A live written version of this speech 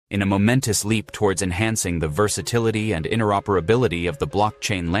In a momentous leap towards enhancing the versatility and interoperability of the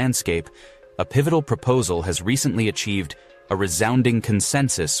blockchain landscape, a pivotal proposal has recently achieved a resounding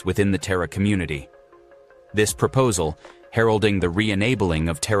consensus within the Terra community. This proposal, heralding the re-enabling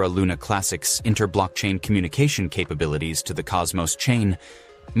of Terra Luna Classic's inter-blockchain communication capabilities to the Cosmos chain,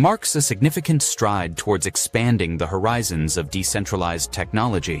 marks a significant stride towards expanding the horizons of decentralized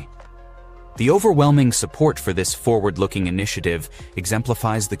technology. The overwhelming support for this forward-looking initiative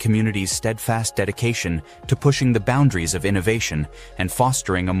exemplifies the community's steadfast dedication to pushing the boundaries of innovation and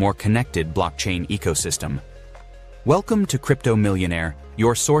fostering a more connected blockchain ecosystem. Welcome to Crypto Millionaire,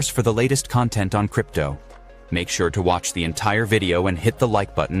 your source for the latest content on crypto. Make sure to watch the entire video and hit the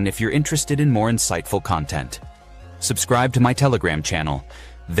like button if you're interested in more insightful content. Subscribe to my Telegram channel.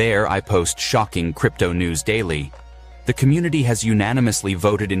 There I post shocking crypto news daily. The community has unanimously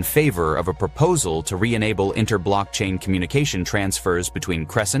voted in favor of a proposal to re-enable inter-blockchain communication transfers between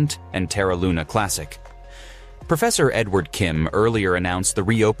Crescent and Terra Luna Classic. Professor Edward Kim earlier announced the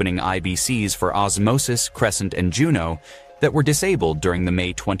reopening IBCs for Osmosis, Crescent, and Juno that were disabled during the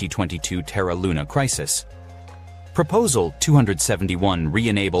May 2022 Terra Luna crisis. Proposal 271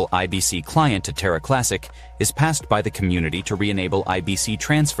 Re-enable IBC client to Terra Classic is passed by the community to re-enable IBC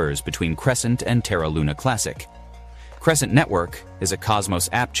transfers between Crescent and Terra Luna Classic. Crescent Network is a Cosmos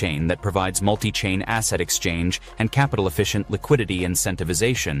app chain that provides multi-chain asset exchange and capital-efficient liquidity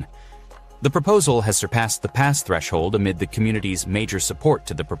incentivization. The proposal has surpassed the pass threshold amid the community's major support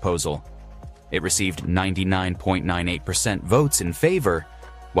to the proposal. It received 99.98% votes in favor,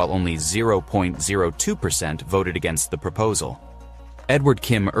 while only 0.02% voted against the proposal. Edward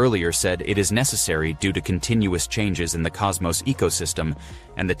Kim earlier said it is necessary due to continuous changes in the Cosmos ecosystem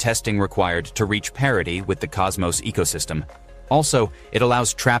and the testing required to reach parity with the Cosmos ecosystem. Also, it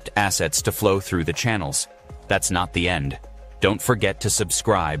allows trapped assets to flow through the channels. That's not the end. Don't forget to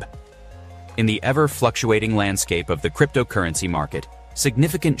subscribe. In the ever-fluctuating landscape of the cryptocurrency market,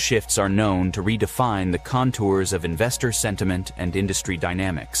 significant shifts are known to redefine the contours of investor sentiment and industry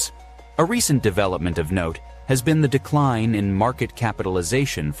dynamics. A recent development of note has been the decline in market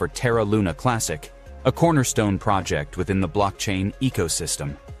capitalization for Terra Luna Classic, a cornerstone project within the blockchain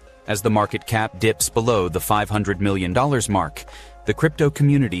ecosystem. As the market cap dips below the $500 million mark, the crypto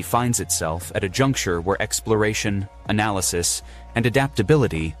community finds itself at a juncture where exploration, analysis, and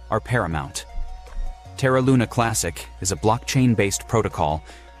adaptability are paramount. Terra Luna Classic is a blockchain-based protocol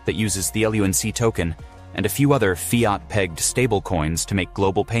that uses the Lunc token and a few other fiat-pegged stablecoins to make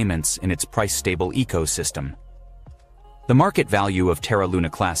global payments in its price-stable ecosystem. The market value of Terra Luna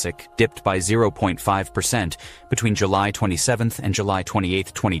Classic dipped by 0.5% between July 27th and July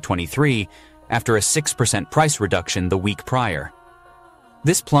 28th, 2023, after a 6% price reduction the week prior.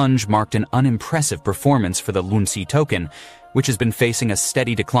 This plunge marked an unimpressive performance for the Lunc token, which has been facing a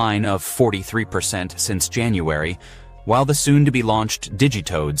steady decline of 43% since January, while the soon-to-be-launched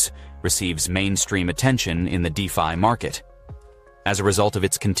Digitoads receives mainstream attention in the DeFi market. As a result of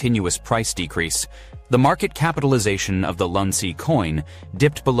its continuous price decrease, the market capitalization of the Lunc coin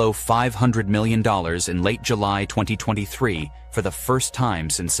dipped below $500 million in late July 2023 for the first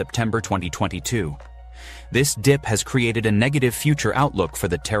time since September 2022. This dip has created a negative future outlook for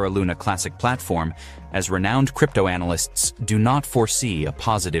the Terra Luna Classic platform, as renowned crypto analysts do not foresee a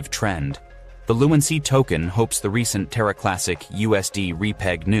positive trend. The Lunc token hopes the recent Terra Classic USD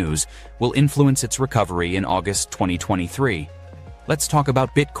repeg news will influence its recovery in August 2023. Let's talk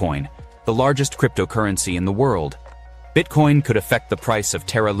about Bitcoin, the largest cryptocurrency in the world. Bitcoin could affect the price of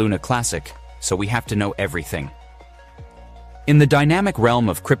Terra Luna Classic, so we have to know everything. In the dynamic realm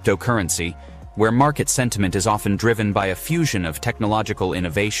of cryptocurrency, where market sentiment is often driven by a fusion of technological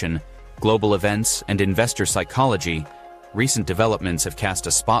innovation, global events, and investor psychology, recent developments have cast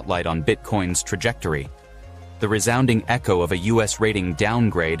a spotlight on Bitcoin's trajectory. The resounding echo of a US rating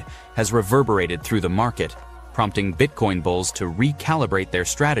downgrade has reverberated through the market, prompting Bitcoin bulls to recalibrate their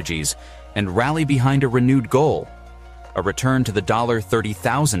strategies and rally behind a renewed goal: a return to the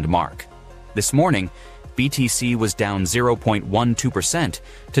 $30,000 mark. This morning, BTC was down 0.12%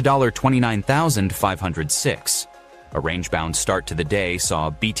 to $29,506. A range-bound start to the day saw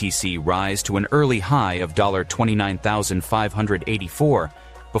BTC rise to an early high of $29,584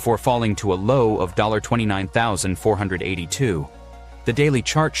 before falling to a low of $29,482. The daily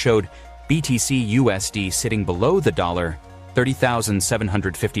chart showed BTC USD sitting below the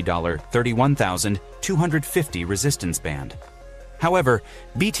 $30,750 $31,250 resistance band. However,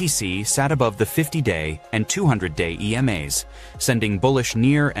 BTC sat above the 50-day and 200-day EMAs, sending bullish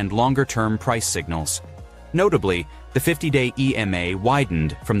near and longer-term price signals. Notably, the 50-day EMA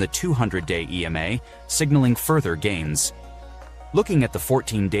widened from the 200-day EMA, signaling further gains. Looking at the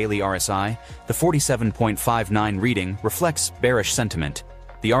 14 daily RSI, the 47.59 reading reflects bearish sentiment.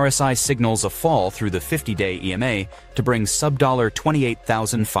 The RSI signals a fall through the 50-day EMA to bring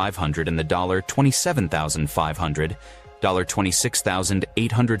sub-$28,500 and the $27,500,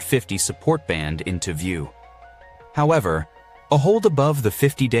 $26,850 support band into view. However, a hold above the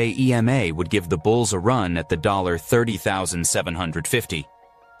 50-day EMA would give the bulls a run at the $30,750,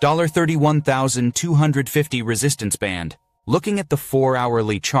 $31,250 resistance band. Looking at the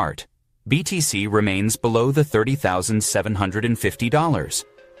 4-hourly chart, BTC remains below the $30,750,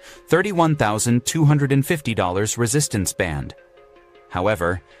 $31,250 resistance band.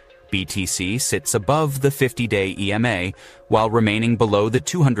 However, BTC sits above the 50-day EMA while remaining below the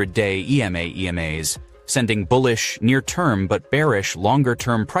 200-day EMAs, sending bullish near-term but bearish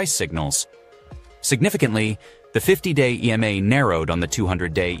longer-term price signals. Significantly, the 50-day EMA narrowed on the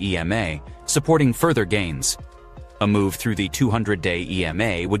 200-day EMA, supporting further gains. A move through the 200-day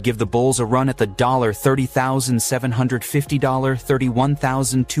EMA would give the bulls a run at the $30,750,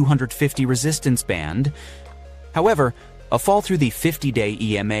 $31,250 resistance band. However, a fall through the 50-day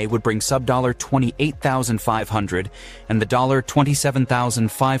EMA would bring sub $28,500 and the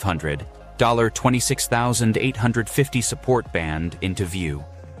 $27,500, $26,850 support band into view.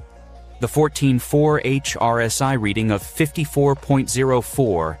 The 14.4H RSI reading of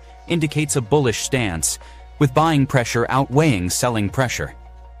 54.04 indicates a bullish stance, with buying pressure outweighing selling pressure.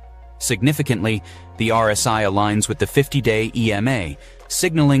 Significantly, the RSI aligns with the 50-day EMA,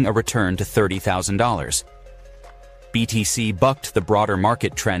 signaling a return to $30,000. BTC bucked the broader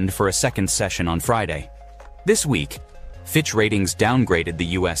market trend for a second session on Friday. This week, Fitch Ratings downgraded the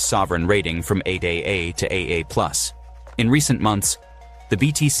U.S. sovereign rating from 8AA to AA+. In recent months, the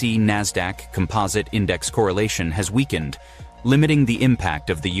BTC-Nasdaq Composite Index correlation has weakened, limiting the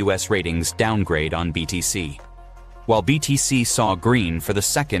impact of the U.S. ratings downgrade on BTC. While BTC saw green for the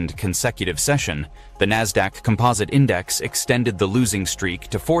second consecutive session, the Nasdaq Composite Index extended the losing streak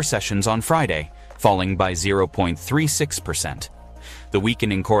to 4 sessions on Friday, falling by 0.36%. The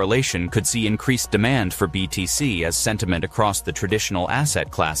weakening correlation could see increased demand for BTC as sentiment across the traditional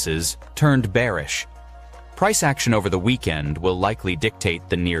asset classes turned bearish. Price action over the weekend will likely dictate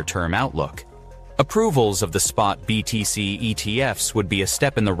the near-term outlook. Approvals of the spot BTC ETFs would be a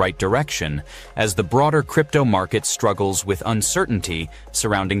step in the right direction as the broader crypto market struggles with uncertainty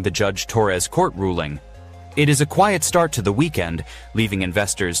surrounding the Judge Torres court ruling. It is a quiet start to the weekend, leaving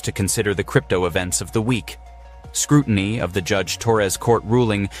investors to consider the crypto events of the week. Scrutiny of the Judge Torres court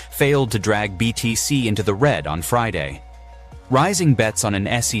ruling failed to drag BTC into the red on Friday. Rising bets on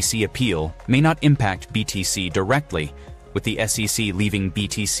an SEC appeal may not impact BTC directly, with the SEC leaving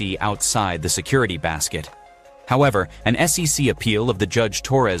BTC outside the security basket. However, an SEC appeal of the Judge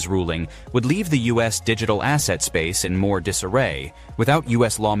Torres ruling would leave the U.S. digital asset space in more disarray, without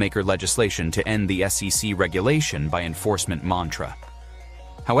U.S. lawmaker legislation to end the SEC regulation by enforcement mantra.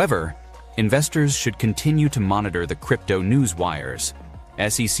 However, investors should continue to monitor the crypto news wires.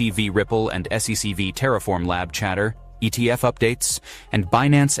 SEC v Ripple and SEC v Terraform Lab chatter, ETF updates, and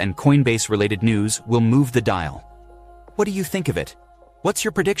Binance and Coinbase-related news will move the dial. What do you think of it? What's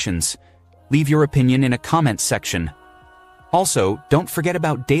your predictions? Leave your opinion in a comment section. Also, don't forget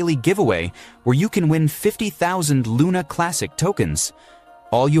about Daily Giveaway, where you can win 50,000 Luna Classic tokens.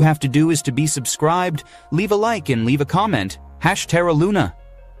 All you have to do is to be subscribed, leave a like, and leave a comment. #TerraLuna.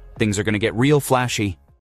 Things are going to get real flashy.